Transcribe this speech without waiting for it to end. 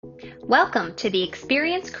Welcome to the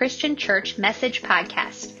Experience Christian Church Message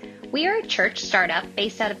Podcast. We are a church startup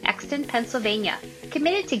based out of Exton, Pennsylvania,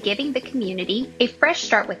 committed to giving the community a fresh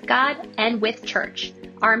start with God and with church.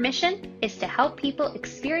 Our mission is to help people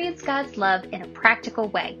experience God's love in a practical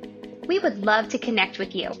way. We would love to connect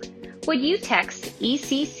with you. Would you text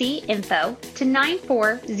ECC info to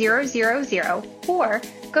 94000 or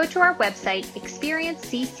go to our website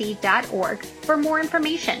experiencecc.org for more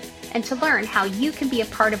information and to learn how you can be a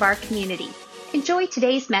part of our community. Enjoy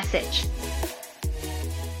today's message.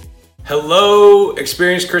 Hello,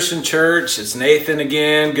 Experience Christian Church. It's Nathan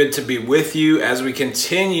again. Good to be with you as we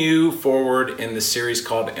continue forward in the series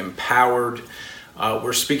called Empowered.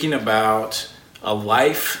 We're speaking about a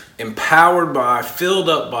life empowered by, filled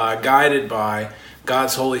up by, guided by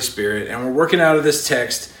God's Holy Spirit. And we're working out of this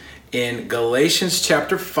text in Galatians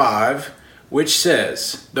chapter 5, which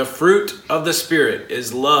says, "The fruit of the Spirit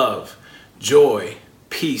is love, joy,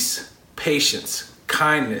 peace, patience,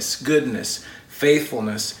 kindness, goodness,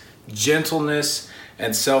 faithfulness, gentleness,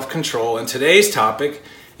 and self-control." And today's topic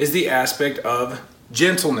is the aspect of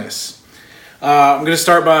gentleness. I'm going to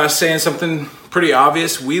start by saying something pretty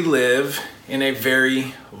obvious. We live in a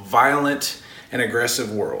very violent and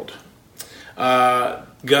aggressive world.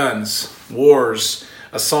 Guns, wars,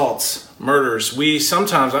 assaults, murders. We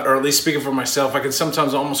sometimes, or at least speaking for myself, I can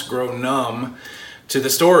sometimes almost grow numb to the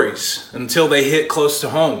stories until they hit close to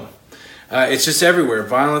home. It's just everywhere,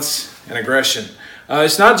 violence and aggression.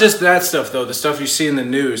 It's not just that stuff, though, the stuff you see in the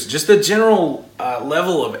news, just the general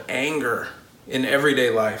level of anger in everyday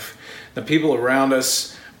life. The people around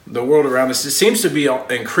us, the world around us, it seems to be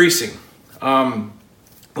increasing.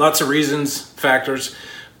 Lots of reasons, factors.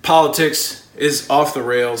 Politics is off the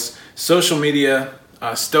rails. Social media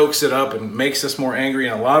stokes it up and makes us more angry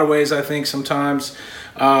in a lot of ways, I think, sometimes.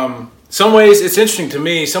 Some ways it's interesting to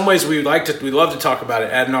me. Some ways we love to talk about it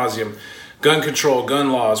ad nauseum. Gun control,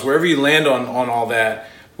 gun laws, wherever you land on all that,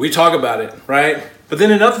 we talk about it, right? But then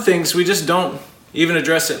in other things, we just don't even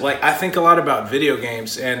address it. Like, I think a lot about video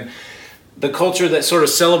games and the culture that sort of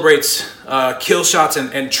celebrates kill shots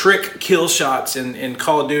and trick kill shots in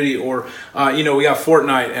Call of Duty, or we got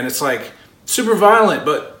Fortnite, and it's like super violent,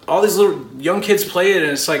 but all these little young kids play it,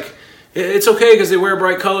 and it's like it's okay because they wear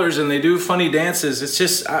bright colors and they do funny dances. It's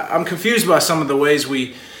just I'm confused by some of the ways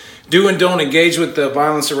we do and don't engage with the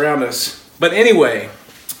violence around us. But anyway,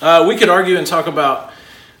 we could argue and talk about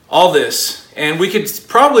all this, and we could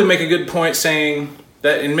probably make a good point saying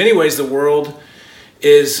that in many ways the world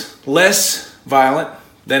is less violent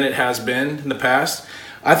than it has been in the past.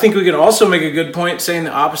 I think we could also make a good point saying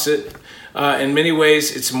the opposite. In many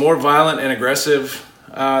ways, it's more violent and aggressive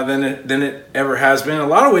than it ever has been. In a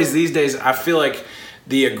lot of ways these days, I feel like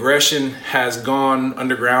the aggression has gone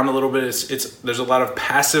underground a little bit. There's a lot of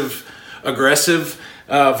passive aggressive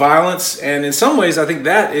violence, and in some ways, I think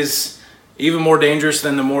that is even more dangerous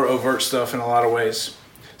than the more overt stuff in a lot of ways.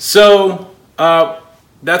 So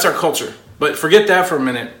that's our culture. But forget that for a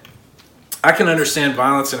minute. I can understand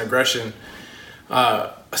violence and aggression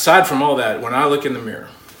aside from all that when I look in the mirror.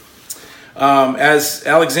 As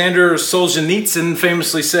Alexander Solzhenitsyn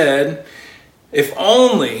famously said, if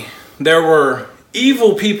only there were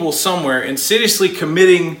evil people somewhere insidiously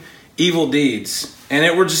committing evil deeds, and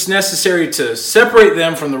it were just necessary to separate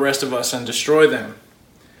them from the rest of us and destroy them.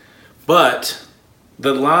 But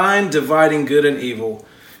the line dividing good and evil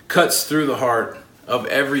cuts through the heart of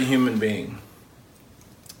every human being.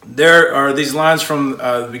 There are these lines from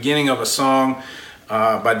the beginning of a song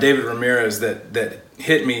by David Ramirez that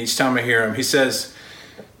hit me each time I hear him. He says,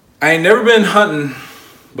 "I ain't never been hunting,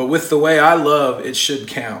 but with the way I love, it should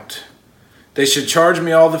count. They should charge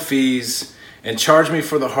me all the fees and charge me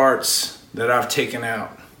for the hearts that I've taken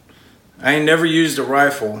out. I ain't never used a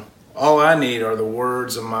rifle. All I need are the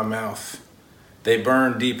words of my mouth. They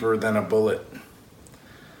burn deeper than a bullet."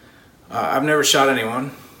 I've never shot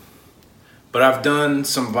anyone, but I've done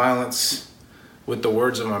some violence with the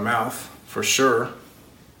words of my mouth, for sure.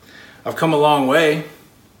 I've come a long way.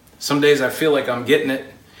 Some days I feel like I'm getting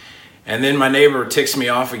it, and then my neighbor ticks me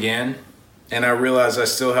off again, and I realize I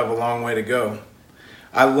still have a long way to go.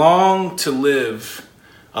 I long to live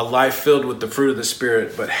a life filled with the fruit of the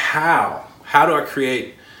Spirit, but how? How do I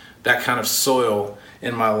create that kind of soil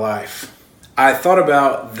in my life? I thought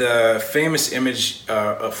about the famous image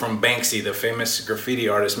from Banksy, the famous graffiti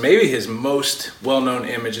artist. Maybe his most well-known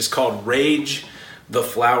image is called Rage the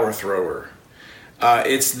Flower Thrower.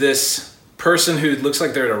 It's this person who looks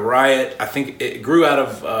like they're at a riot. I think it grew out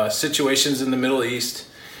of situations in the Middle East.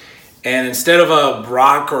 And instead of a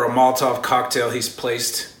rock or a Molotov cocktail, he's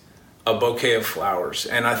placed a bouquet of flowers.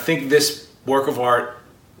 And I think this work of art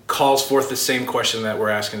calls forth the same question that we're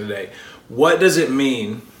asking today. What does it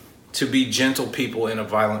mean to be gentle people in a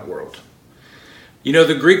violent world? You know,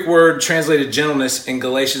 the Greek word translated gentleness in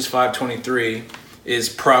Galatians 5:23 is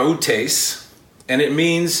prautes, and it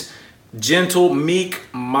means gentle, meek,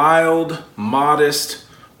 mild, modest,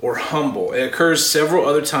 or humble. It occurs several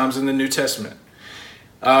other times in the New Testament.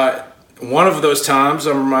 One of those times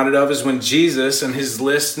I'm reminded of is when Jesus, and his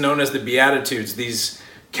list known as the Beatitudes, these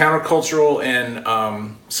countercultural and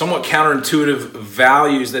somewhat counterintuitive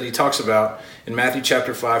values that he talks about in Matthew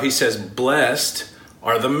chapter 5, he says, "Blessed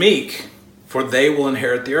are the meek, for they will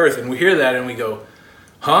inherit the earth." And we hear that and we go,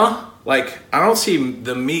 huh? Like, I don't see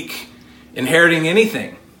the meek inheriting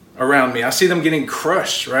anything around me. I see them getting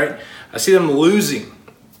crushed, right? I see them losing.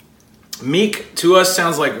 Meek to us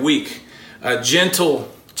sounds like weak.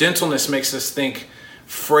 Gentleness makes us think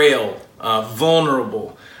frail,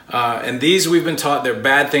 vulnerable. And these we've been taught they're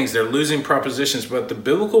bad things. They're losing propositions. But the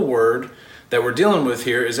biblical word that we're dealing with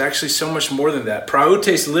here is actually so much more than that.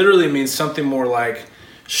 Prautes literally means something more like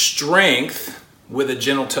strength with a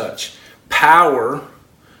gentle touch, power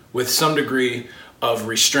with some degree of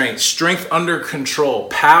restraint, strength under control,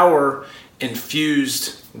 power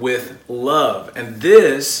infused with love. And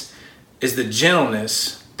this is the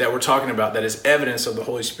gentleness that we're talking about, that is evidence of the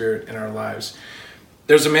Holy Spirit in our lives.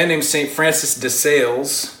 There's a man named St. Francis de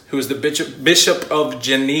Sales, who was the Bishop of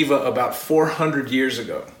Geneva about 400 years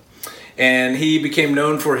ago. And he became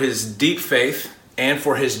known for his deep faith and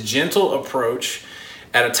for his gentle approach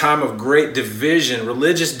at a time of great division,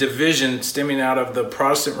 religious division stemming out of the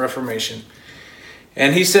Protestant Reformation.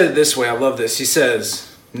 And he said it this way, I love this. He says,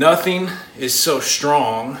 "Nothing is so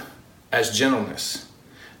strong as gentleness.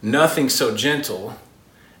 Nothing so gentle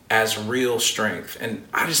as real strength." And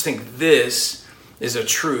I just think this is a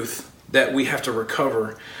truth that we have to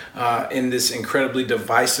recover in this incredibly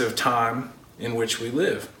divisive time in which we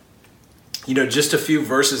live. You know, just a few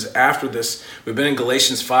verses after this, we've been in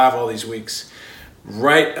Galatians 5 all these weeks.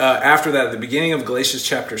 Right after that, at the beginning of Galatians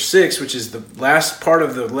chapter 6, which is the last part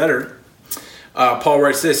of the letter, Paul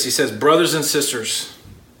writes this. He says, "Brothers and sisters,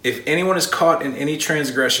 if anyone is caught in any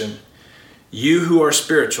transgression, you who are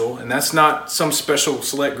spiritual," and that's not some special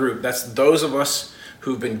select group, that's those of us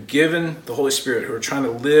who've been given the Holy Spirit, who are trying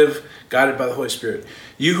to live guided by the Holy Spirit.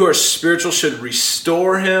 "You who are spiritual should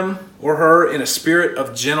restore him or her in a spirit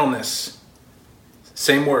of gentleness."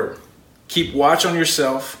 Same word. "Keep watch on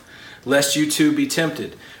yourself, lest you too be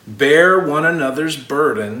tempted. Bear one another's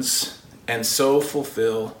burdens, and so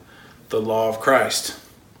fulfill the law of Christ."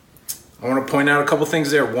 I want to point out a couple things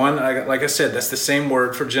there. One, like I said, that's the same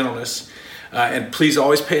word for gentleness. And please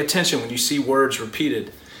always pay attention when you see words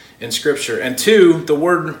repeated in Scripture. And two, the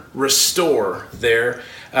word restore there.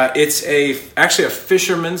 It's actually a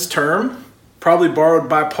fisherman's term, probably borrowed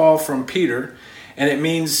by Paul from Peter. And it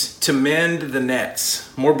means to mend the nets.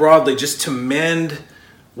 More broadly, just to mend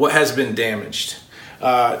what has been damaged.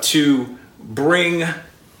 To bring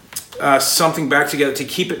something back together, to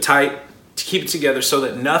keep it tight, to keep it together so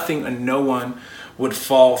that nothing and no one would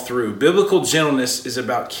fall through. Biblical gentleness is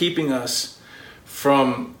about keeping us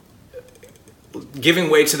from giving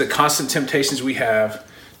way to the constant temptations we have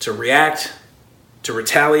to react, to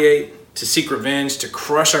retaliate, to seek revenge, to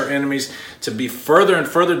crush our enemies, to be further and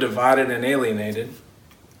further divided and alienated,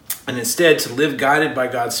 and instead to live guided by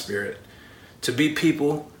God's Spirit, to be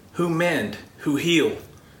people who mend, who heal,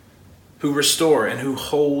 who restore, and who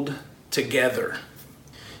hold together.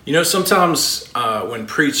 You know, sometimes when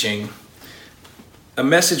preaching, a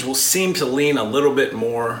message will seem to lean a little bit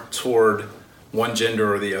more toward one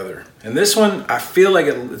gender or the other. And this one, I feel like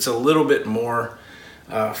it's a little bit more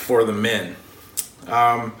for the men.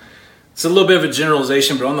 It's a little bit of a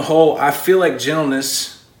generalization, but on the whole, I feel like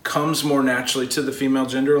gentleness comes more naturally to the female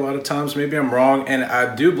gender a lot of times. Maybe I'm wrong, and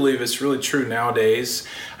I do believe it's really true nowadays.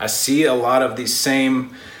 I see a lot of these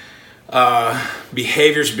same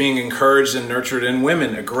behaviors being encouraged and nurtured in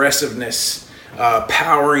women. Aggressiveness,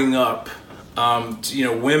 powering up,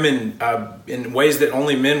 women in ways that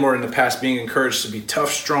only men were in the past, being encouraged to be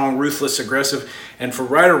tough, strong, ruthless, aggressive. And for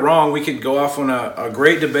right or wrong, we could go off on a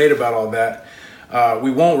great debate about all that.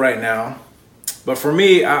 We won't right now. But for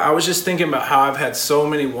me, I was just thinking about how I've had so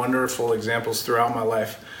many wonderful examples throughout my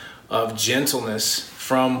life of gentleness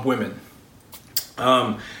from women.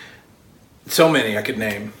 So many I could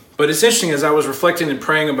name. But it's interesting, as I was reflecting and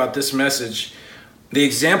praying about this message, the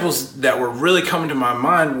examples that were really coming to my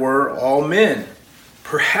mind were all men.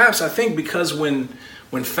 Perhaps, I think, because when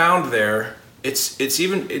found there, it's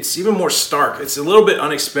even more stark. It's a little bit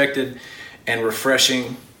unexpected and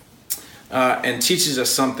refreshing, and teaches us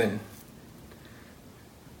something.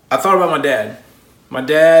 I thought about my dad, My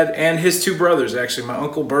dad and his two brothers, actually, my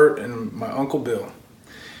Uncle Bert and my Uncle Bill.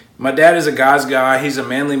 My dad is a God's guy. He's a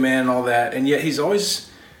manly man and all that, and yet he's always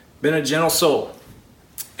been a gentle soul.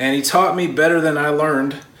 And he taught me better than I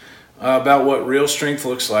learned about what real strength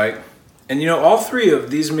looks like. And all three of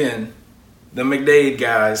these men, the McDade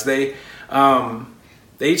guys, they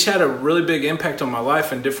each had a really big impact on my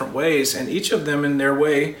life in different ways, and each of them in their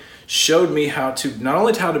way showed me how to, not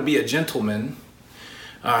only how to be a gentleman,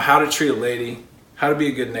 how to treat a lady, how to be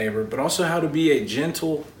a good neighbor, but also how to be a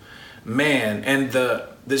gentle man. And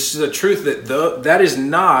this is the truth that is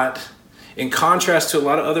not, in contrast to a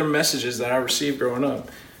lot of other messages that I received growing up,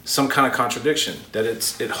 some kind of contradiction, that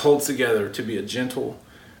it holds together to be a gentle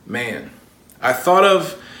man. I thought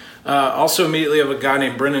of also immediately of a guy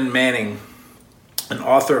named Brennan Manning, an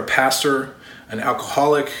author, a pastor, an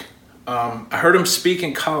alcoholic. I heard him speak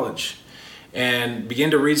in college and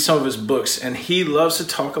began to read some of his books, and he loves to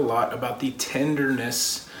talk a lot about the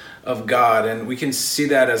tenderness of God, and we can see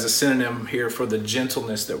that as a synonym here for the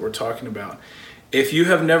gentleness that we're talking about. If you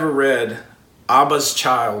have never read Abba's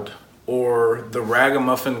Child or The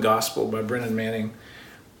Ragamuffin Gospel by Brennan Manning,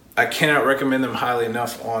 I cannot recommend them highly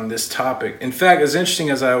enough on this topic. In fact, as interesting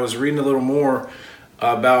as I was reading a little more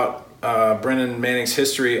about Brennan Manning's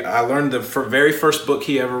history, I learned the very first book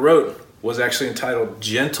he ever wrote was actually entitled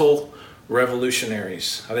Gentle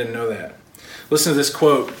Revolutionaries. I didn't know that. Listen to this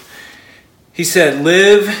quote. He said,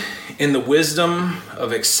 "Live in the wisdom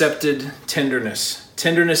of accepted tenderness.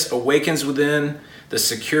 Tenderness awakens within the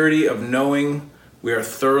security of knowing we are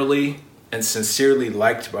thoroughly and sincerely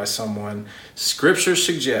liked by someone. Scripture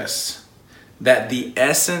suggests that the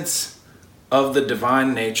essence of the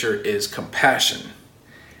divine nature is compassion,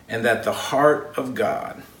 and that the heart of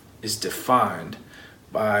God is defined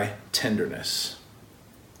by tenderness."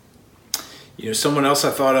 Someone else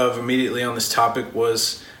I thought of immediately on this topic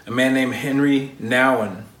was a man named Henry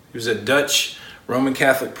Nouwen. He was a Dutch Roman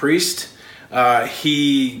Catholic priest.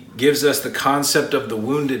 He gives us the concept of the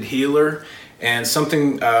wounded healer, and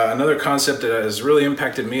another concept that has really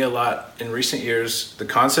impacted me a lot in recent years, the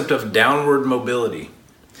concept of downward mobility.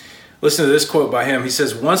 Listen to this quote by him. He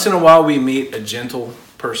says, "Once in a while we meet a gentle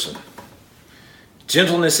person.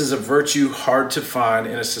 Gentleness is a virtue hard to find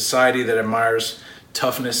in a society that admires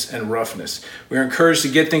toughness and roughness. We are encouraged to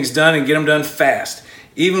get things done and get them done fast,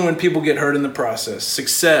 even when people get hurt in the process.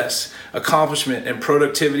 Success, accomplishment, and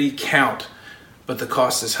productivity count, but the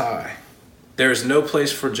cost is high. There is no place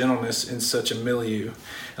for gentleness in such a milieu."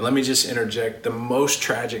 And let me just interject, the most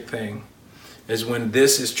tragic thing is when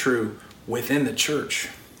this is true within the church.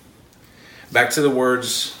 Back to the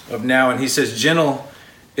words of Nouwen, he says, "Gentle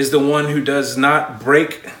is the one who does not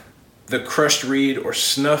break the crushed reed or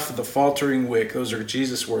snuff the faltering wick." Those are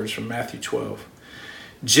Jesus' words from Matthew 12.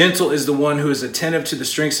 "Gentle is the one who is attentive to the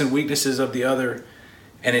strengths and weaknesses of the other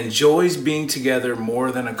and enjoys being together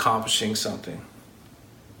more than accomplishing something.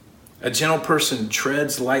 A gentle person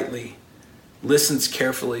treads lightly, listens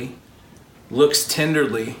carefully, looks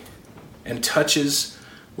tenderly, and touches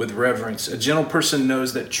with reverence. A gentle person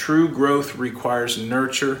knows that true growth requires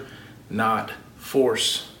nurture, not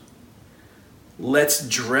force." Let's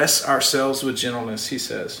dress ourselves with gentleness, he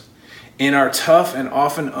says. In our tough and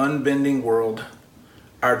often unbending world,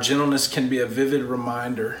 our gentleness can be a vivid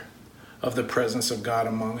reminder of the presence of God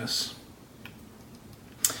among us.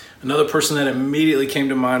 Another person that immediately came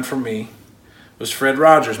to mind for me was Fred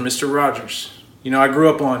Rogers, Mr. Rogers. I grew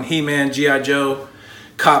up on He-Man, G.I. Joe,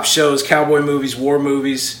 cop shows, cowboy movies, war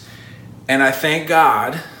movies, and I thank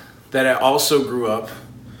God that I also grew up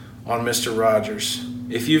on Mr. Rogers.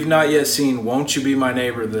 If you've not yet seen Won't You Be My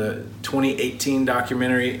Neighbor, the 2018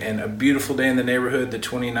 documentary, and A Beautiful Day in the Neighborhood, the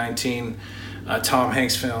 2019 Tom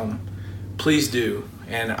Hanks film, please do.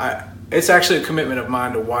 And it's actually a commitment of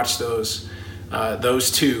mine to watch those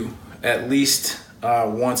two at least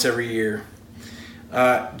once every year.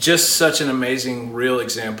 Just such an amazing, real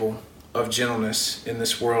example of gentleness in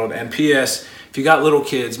this world. And P.S., if you got little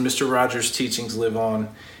kids, Mr. Rogers' teachings live on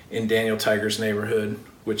in Daniel Tiger's neighborhood,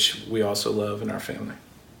 which we also love in our family.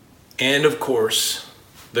 And of course,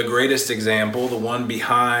 the greatest example, the one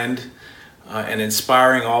behind and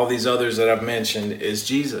inspiring all these others that I've mentioned, is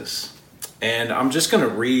Jesus. And I'm just going to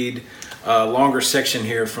read a longer section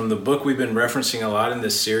here from the book we've been referencing a lot in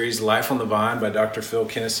this series, Life on the Vine by Dr. Phil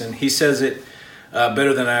Kinnison. He says it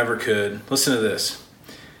better than I ever could. Listen to this.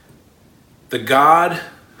 "The God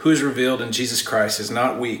who is revealed in Jesus Christ is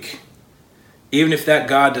not weak, even if that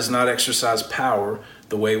God does not exercise power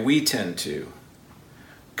the way we tend to.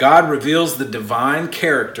 God reveals the divine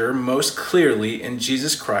character most clearly in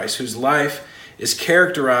Jesus Christ, whose life is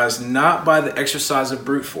characterized not by the exercise of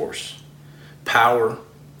brute force, power,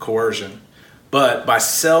 coercion, but by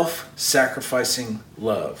self-sacrificing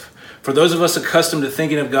love. For those of us accustomed to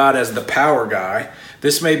thinking of God as the power guy,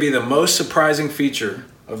 this may be the most surprising feature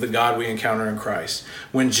of the God we encounter in Christ.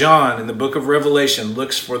 When John, in the book of Revelation,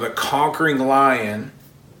 looks for the conquering lion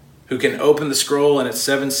who can open the scroll and its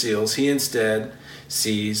 7 seals, he instead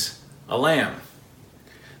sees a lamb.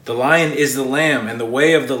 The lion is the lamb, and the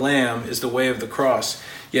way of the lamb is the way of the cross.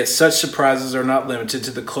 Yet such surprises are not limited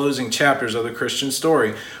to the closing chapters of the Christian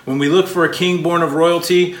story. When we look for a king born of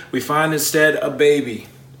royalty, we find instead a baby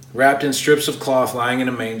wrapped in strips of cloth lying in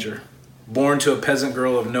a manger, born to a peasant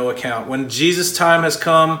girl of no account. When Jesus' time has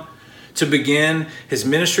come to begin his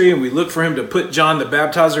ministry and we look for him to put John the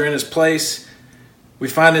Baptizer in his place, we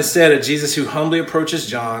find instead a Jesus who humbly approaches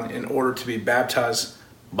John in order to be baptized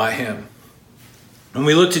by him. When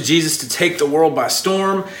we look to Jesus to take the world by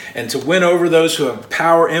storm and to win over those who have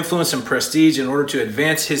power, influence, and prestige in order to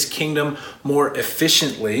advance his kingdom more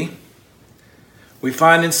efficiently, we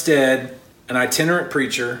find instead an itinerant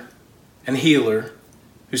preacher and healer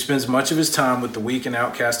who spends much of his time with the weak and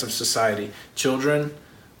outcast of society, children,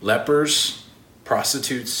 lepers,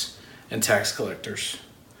 prostitutes, and tax collectors.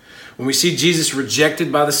 When we see Jesus rejected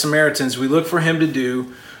by the Samaritans, we look for him to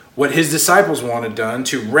do what his disciples wanted done,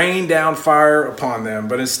 to rain down fire upon them,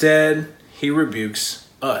 but instead he rebukes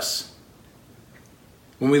us.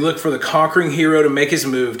 When we look for the conquering hero to make his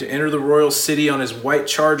move, to enter the royal city on his white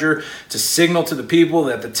charger, to signal to the people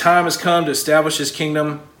that the time has come to establish his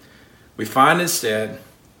kingdom, we find instead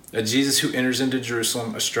a Jesus who enters into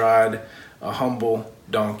Jerusalem astride a humble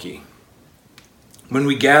donkey. When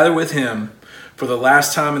we gather with him for the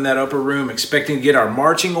last time in that upper room, expecting to get our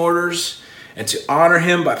marching orders and to honor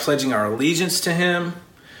him by pledging our allegiance to him,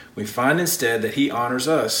 we find instead that he honors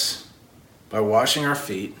us by washing our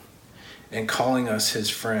feet and calling us his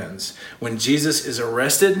friends. When Jesus is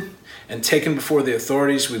arrested and taken before the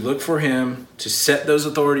authorities, we look for him to set those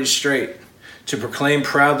authorities straight, to proclaim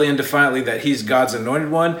proudly and defiantly that he's God's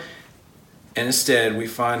anointed one, and instead we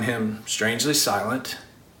find him strangely silent,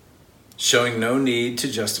 showing no need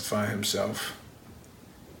to justify himself.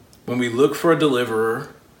 When we look for a deliverer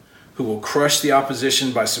who will crush the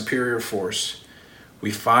opposition by superior force, we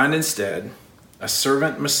find instead a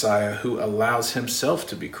servant Messiah who allows himself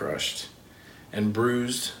to be crushed and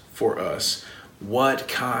bruised for us. What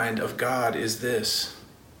kind of God is this?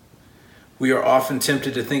 We are often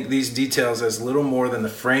tempted to think these details as little more than the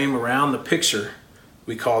frame around the picture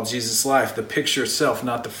we call Jesus' life. The picture itself,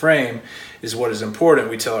 not the frame, is what is important,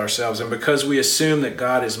 we tell ourselves. And because we assume that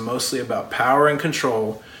God is mostly about power and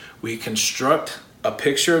control, we construct a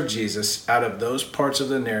picture of Jesus out of those parts of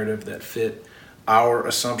the narrative that fit our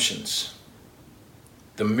assumptions.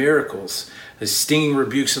 The miracles, the stinging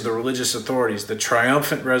rebukes of the religious authorities, the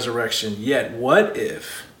triumphant resurrection. Yet, what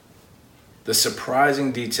if the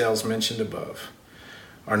surprising details mentioned above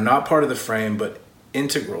are not part of the frame, but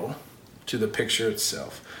integral to the picture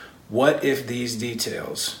itself? What if these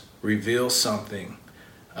details reveal something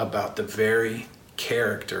about the very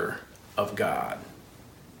character of God?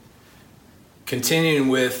 Continuing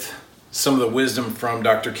with some of the wisdom from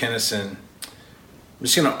Dr. Kennison, I'm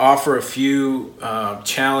just going to offer a few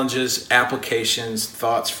challenges, applications,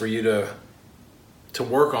 thoughts for you to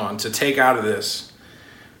work on, to take out of this.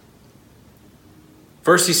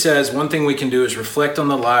 First, he says, one thing we can do is reflect on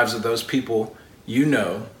the lives of those people you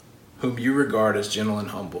know whom you regard as gentle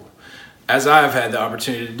and humble. As I have had the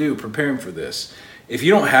opportunity to do preparing for this. If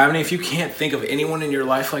you don't have any, if you can't think of anyone in your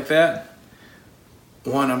life like that,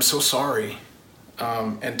 one, I'm so sorry.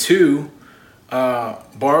 And two,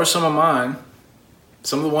 borrow some of mine,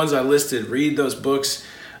 some of the ones I listed, read those books,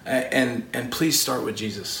 and please start with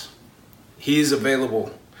Jesus. He is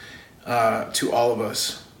available to all of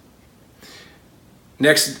us.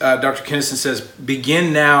 Next, Dr. Kennison says,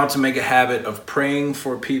 begin now to make a habit of praying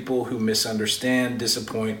for people who misunderstand,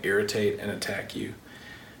 disappoint, irritate, and attack you.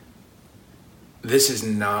 This is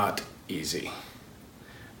not easy.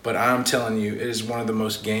 But I'm telling you, it is one of the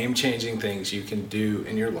most game-changing things you can do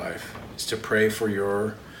in your life, is to pray for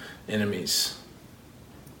your enemies.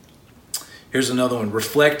 Here's another one.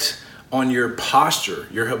 Reflect on your posture,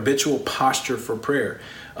 your habitual posture for prayer.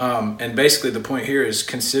 And basically the point here is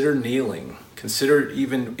consider kneeling. Consider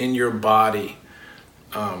even in your body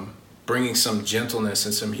bringing some gentleness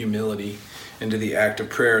and some humility into the act of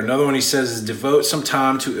prayer. Another one he says is devote some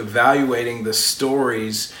time to evaluating the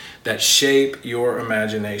stories that shape your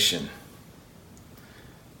imagination.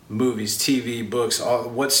 Movies, TV, books,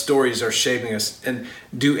 what stories are shaping us? And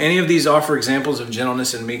do any of these offer examples of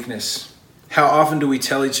gentleness and meekness? How often do we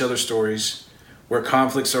tell each other stories where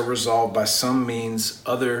conflicts are resolved by some means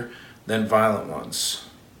other than violent ones?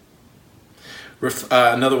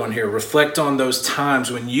 Another one here. Reflect on those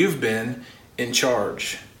times when you've been in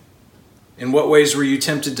charge. In what ways were you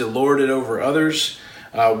tempted to lord it over others?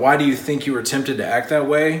 Why do you think you were tempted to act that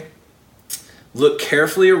way? Look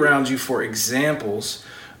carefully around you for examples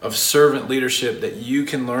of servant leadership that you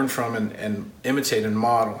can learn from and imitate and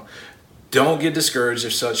model. Don't get discouraged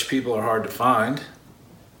if such people are hard to find.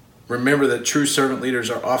 Remember that true servant leaders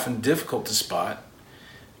are often difficult to spot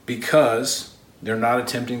because they're not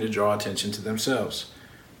attempting to draw attention to themselves.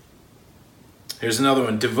 Here's another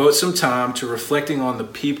one. Devote some time to reflecting on the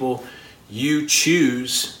people you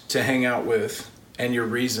choose to hang out with and your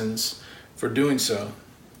reasons for doing so.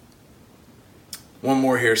 One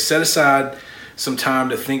more here. Set aside some time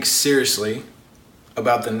to think seriously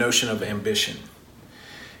about the notion of ambition.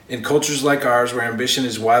 In cultures like ours, where ambition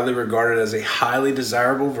is widely regarded as a highly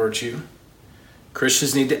desirable virtue,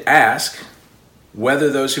 Christians need to ask whether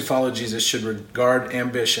those who follow Jesus should regard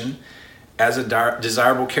ambition as a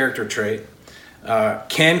desirable character trait.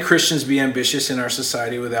 Can Christians be ambitious in our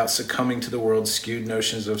society without succumbing to the world's skewed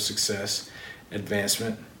notions of success,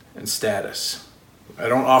 advancement, and status? I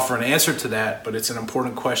don't offer an answer to that, but it's an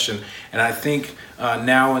important question. And I think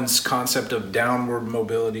Nouwen's concept of downward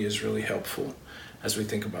mobility is really helpful as we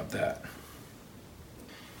think about that.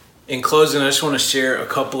 In closing, I just want to share a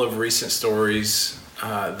couple of recent stories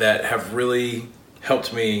that have really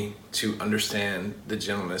helped me to understand the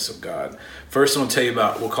gentleness of God. First, I'm going to tell you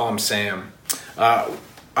about, we'll call him Sam.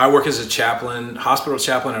 I work as a chaplain, hospital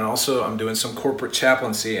chaplain, and also I'm doing some corporate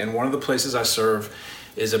chaplaincy. And one of the places I serve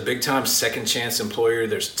is a big-time second chance employer.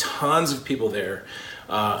 There's tons of people there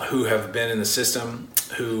who have been in the system,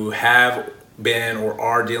 who have been or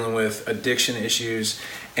are dealing with addiction issues.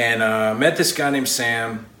 And met this guy named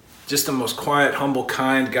Sam, just the most quiet, humble,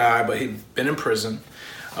 kind guy, but he'd been in prison.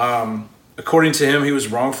 According to him, he was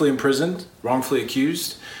wrongfully imprisoned, wrongfully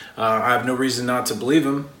accused. I have no reason not to believe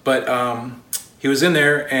him, but he was in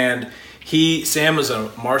there, and Sam was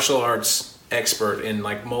a martial arts expert in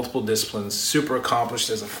like multiple disciplines, super accomplished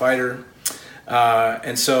as a fighter.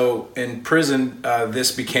 And so in prison,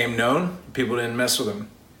 this became known. People didn't mess with him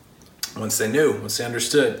once they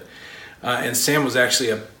understood. And Sam was actually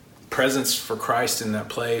a presence for Christ in that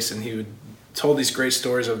place, and he told these great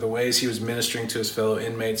stories of the ways he was ministering to his fellow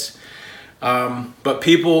inmates. But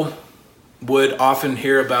people would often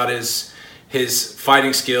hear about his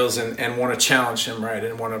fighting skills and want to challenge him, right?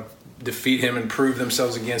 And want to defeat him and prove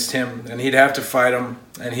themselves against him. And he'd have to fight him,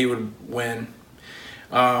 and he would win.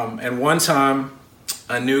 And one time,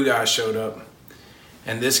 a new guy showed up,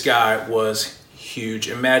 and this guy was huge.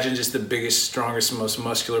 Imagine just the biggest, strongest, most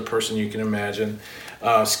muscular person you can imagine.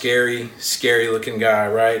 Scary looking guy,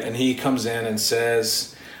 right? And he comes in and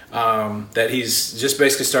says that he's just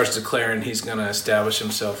basically starts declaring he's going to establish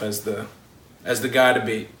himself as the guy to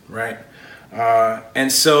beat, right?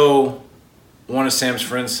 And so one of Sam's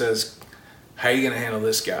friends says, "How are you going to handle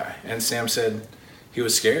this guy?" And Sam said he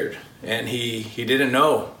was scared, and he didn't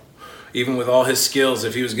know, even with all his skills,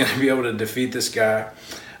 if he was going to be able to defeat this guy.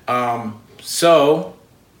 So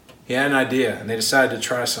he had an idea, and they decided to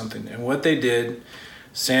try something. And what they did,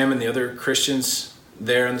 Sam and the other Christians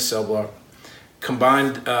there in the cell block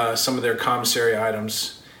combined some of their commissary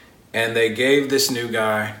items, and they gave this new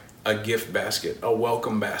guy a gift basket, a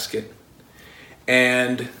welcome basket.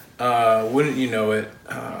 And wouldn't you know it,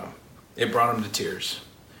 it brought him to tears.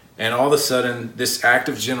 And all of a sudden, this act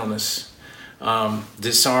of gentleness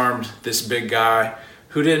disarmed this big guy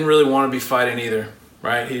who didn't really want to be fighting either,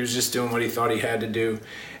 right? He was just doing what he thought he had to do.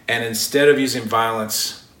 And instead of using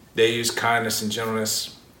violence, they used kindness and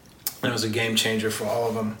gentleness. And it was a game changer for all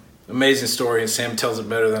of them. Amazing story, and Sam tells it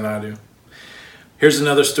better than I do. Here's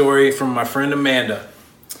another story from my friend Amanda.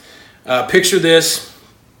 Picture this,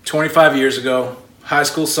 25 years ago, high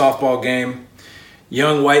school softball game,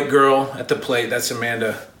 young white girl at the plate, that's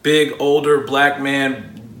Amanda. Big, older, black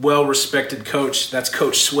man, well-respected coach, that's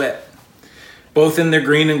Coach Sweat. Both in their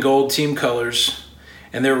green and gold team colors,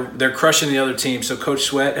 and they're crushing the other team. So Coach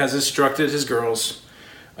Sweat has instructed his girls,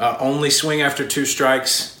 only swing after 2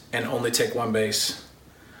 strikes and only take 1 base.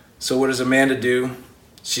 So what does Amanda do?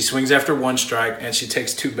 She swings after 1 strike and she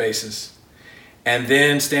takes 2 bases. And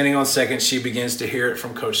then standing on second, she begins to hear it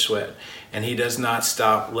from Coach Sweat. And he does not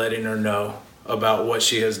stop letting her know about what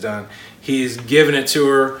she has done. He's giving it to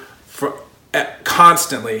her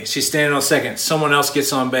constantly. She's standing on second. Someone else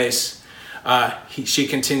gets on base. She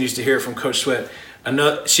continues to hear it from Coach Sweat.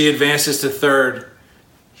 She advances to third.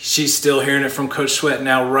 She's still hearing it from Coach Sweat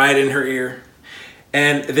now right in her ear.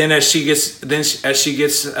 And then as she gets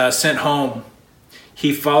sent home,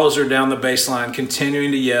 he follows her down the baseline,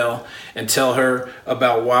 continuing to yell and tell her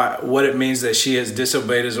about what it means that she has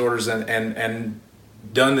disobeyed his orders and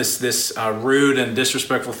done this rude and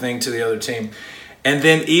disrespectful thing to the other team. And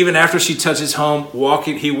then even after she touches home,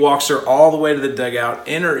 he walks her all the way to the dugout,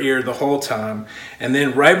 in her ear the whole time. And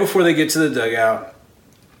then right before they get to the dugout,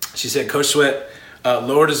 she said, Coach Sweat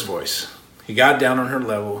lowered his voice. He got down on her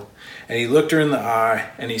level, and he looked her in the eye,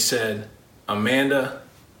 and he said, Amanda,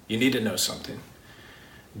 you need to know something.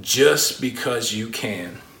 Just because you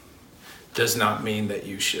can does not mean that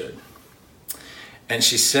you should. And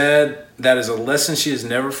she said that is a lesson she has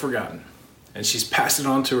never forgotten. And she's passed it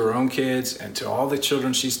on to her own kids and to all the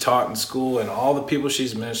children she's taught in school and all the people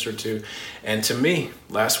she's ministered to and to me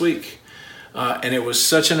last week. And it was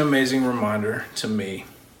such an amazing reminder to me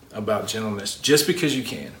about gentleness. Just because you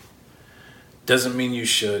can doesn't mean you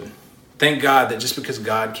should. Thank God that just because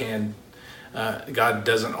God can, God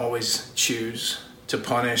doesn't always choose to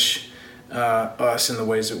punish us in the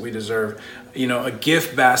ways that we deserve. You know, a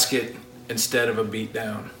gift basket instead of a beat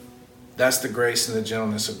down. That's the grace and the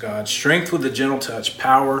gentleness of God. Strength with a gentle touch,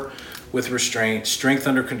 power with restraint, strength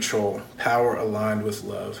under control, power aligned with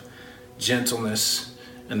love, gentleness,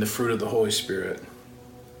 and the fruit of the Holy Spirit.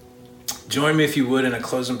 Join me, if you would, in a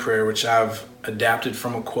closing prayer, which I've adapted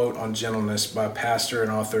from a quote on gentleness by pastor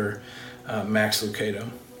and author Max Lucado.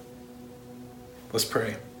 Let's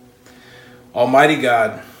pray. Almighty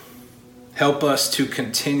God, help us to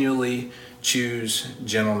continually choose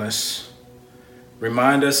gentleness.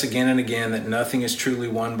 Remind us again and again that nothing is truly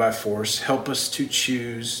won by force. Help us to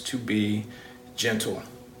choose to be gentle.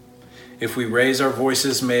 If we raise our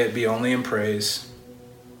voices, may it be only in praise.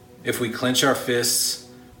 If we clench our fists,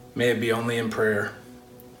 may it be only in prayer.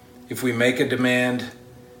 If we make a demand,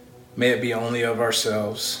 may it be only of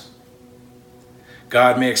ourselves.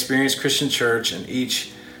 God, may Experience Christian Church and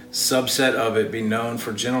each subset of it be known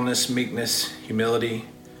for gentleness, meekness, humility,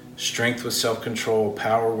 strength with self-control,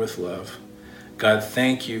 power with love. God,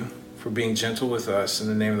 thank you for being gentle with us. In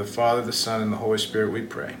the name of the Father, the Son, and the Holy Spirit, we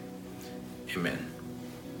pray. Amen.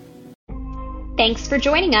 Thanks for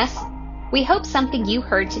joining us. We hope something you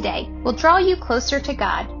heard today will draw you closer to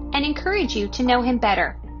God and encourage you to know Him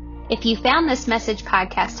better. If you found this message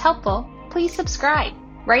podcast helpful, please subscribe,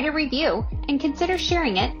 write a review, and consider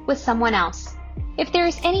sharing it with someone else. If there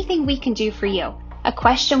is anything we can do for you, a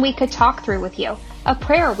question we could talk through with you, a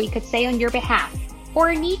prayer we could say on your behalf, or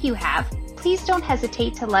a need you have, please don't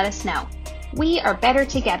hesitate to let us know. We are better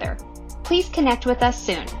together. Please connect with us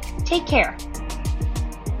soon. Take care.